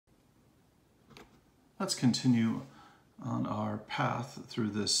Let's continue on our path through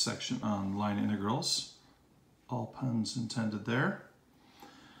this section on line integrals. All puns intended there.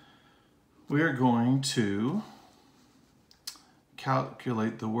 We are going to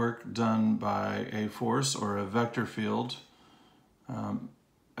calculate the work done by a force or a vector field,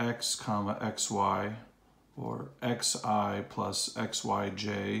 x comma xy, or xi plus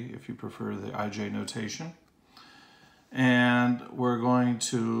xyj if you prefer the ij notation. And we're going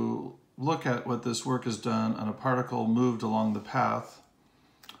to look at what this work has done on a particle moved along the path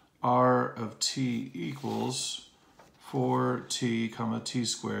r of t equals 4t comma t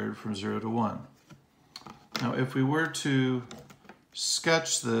squared from 0 to 1. Now if we were to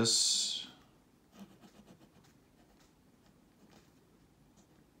sketch this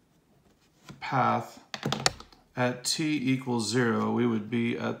path at t equals 0, we would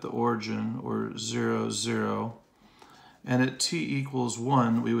be at the origin, or 0, 0. And at t equals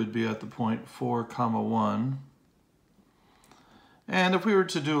 1, we would be at the point 4, comma 1. And if we were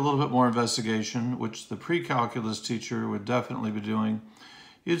to do a little bit more investigation, which the pre-calculus teacher would definitely be doing,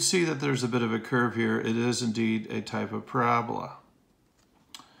 you'd see that there's a bit of a curve here. It is indeed a type of parabola.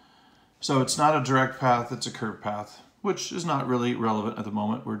 So it's not a direct path, it's a curved path, which is not really relevant at the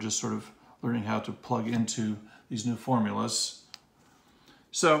moment. We're just sort of learning how to plug into these new formulas.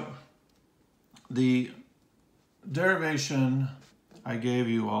 So the derivation I gave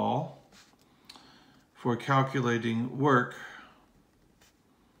you all for calculating work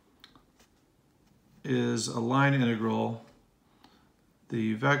is a line integral,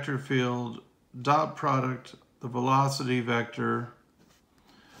 the vector field, dot product, the velocity vector.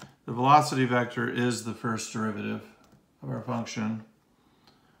 The velocity vector is the first derivative of our function,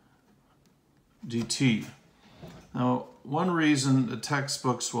 dt. Now, one reason the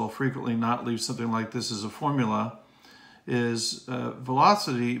textbooks will frequently not leave something like this as a formula is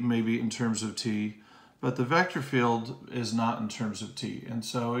velocity may be in terms of t, but the vector field is not in terms of t. And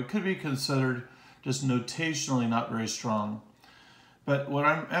so it could be considered just notationally not very strong. But what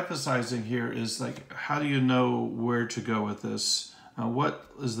I'm emphasizing here is, like, how do you know where to go with this? What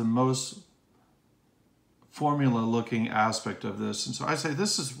is the most formula-looking aspect of this? And so I say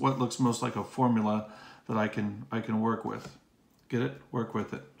this is what looks most like a formula that I can work with. Get it? Work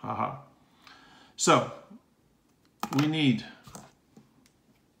with it. Aha. So we need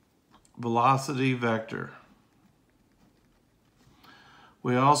velocity vector.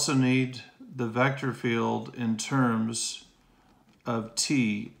 We also need the vector field in terms of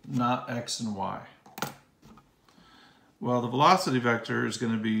t, not x and y. Well, the velocity vector is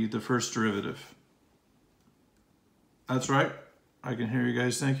going to be the first derivative. That's right. I can hear you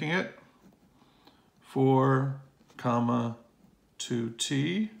guys thinking it. 4, comma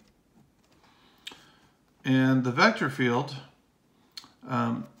 2t. And the vector field,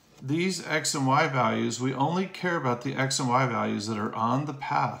 these x and y values, we only care about the x and y values that are on the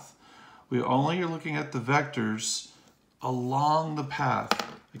path. We only are looking at the vectors along the path.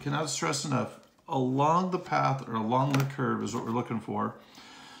 I cannot stress enough, along the path or along the curve is what we're looking for.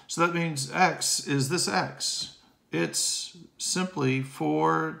 So that means x is this x. It's simply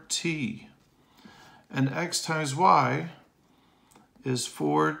 4t. And x times y is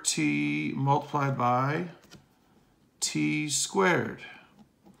 4t multiplied by t squared,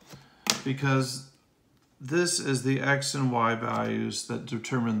 because this is the x and y values that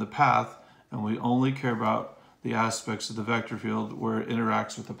determine the path, and we only care about the aspects of the vector field where it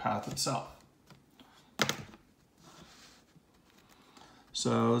interacts with the path itself.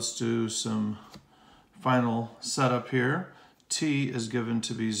 So let's do some final setup here. T is given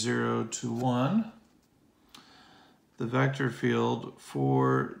to be 0 to 1. The vector field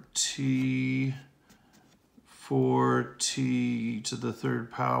 4t to the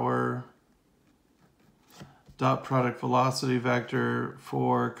third power, dot product velocity vector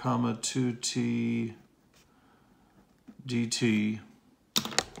 4, comma 2t dt.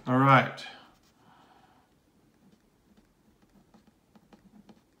 All right.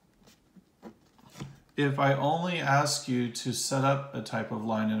 If I only ask you to set up a type of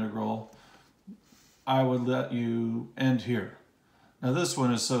line integral, I would let you end here. Now this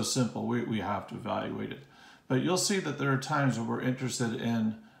one is so simple, we have to evaluate it. But you'll see that there are times when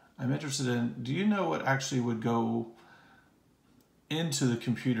I'm interested in, do you know what actually would go into the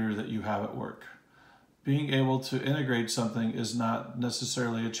computer that you have at work? Being able to integrate something is not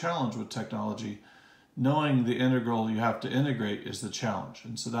necessarily a challenge with technology. Knowing the integral you have to integrate is the challenge.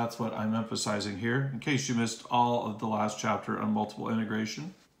 And so that's what I'm emphasizing here, in case you missed all of the last chapter on multiple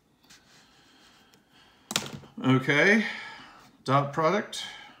integration. Okay, dot product.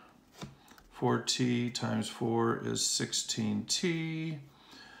 4t times 4 is 16t.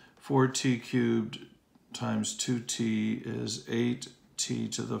 4t cubed times 2t is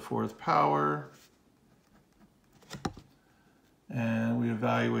 8t to the 4th power. And we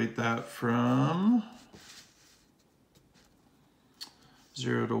evaluate that from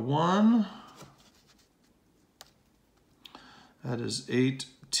 0 to 1. That is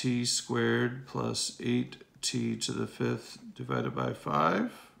 8t squared plus 8t to the 5th divided by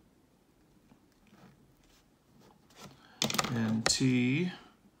 5. And t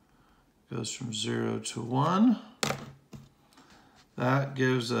goes from 0 to 1. That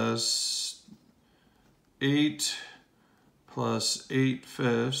gives us 8 plus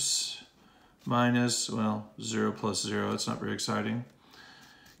 8/5 minus, well, 0 plus 0. It's not very exciting.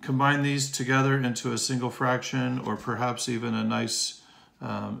 Combine these together into a single fraction, or perhaps even a nice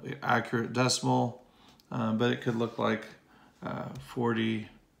accurate decimal, but it could look like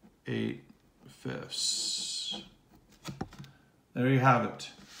 48/5. There you have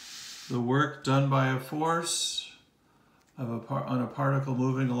it. The work done by a force on a particle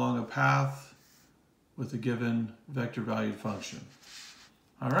moving along a path with a given vector valued function.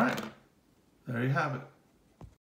 All right, there you have it.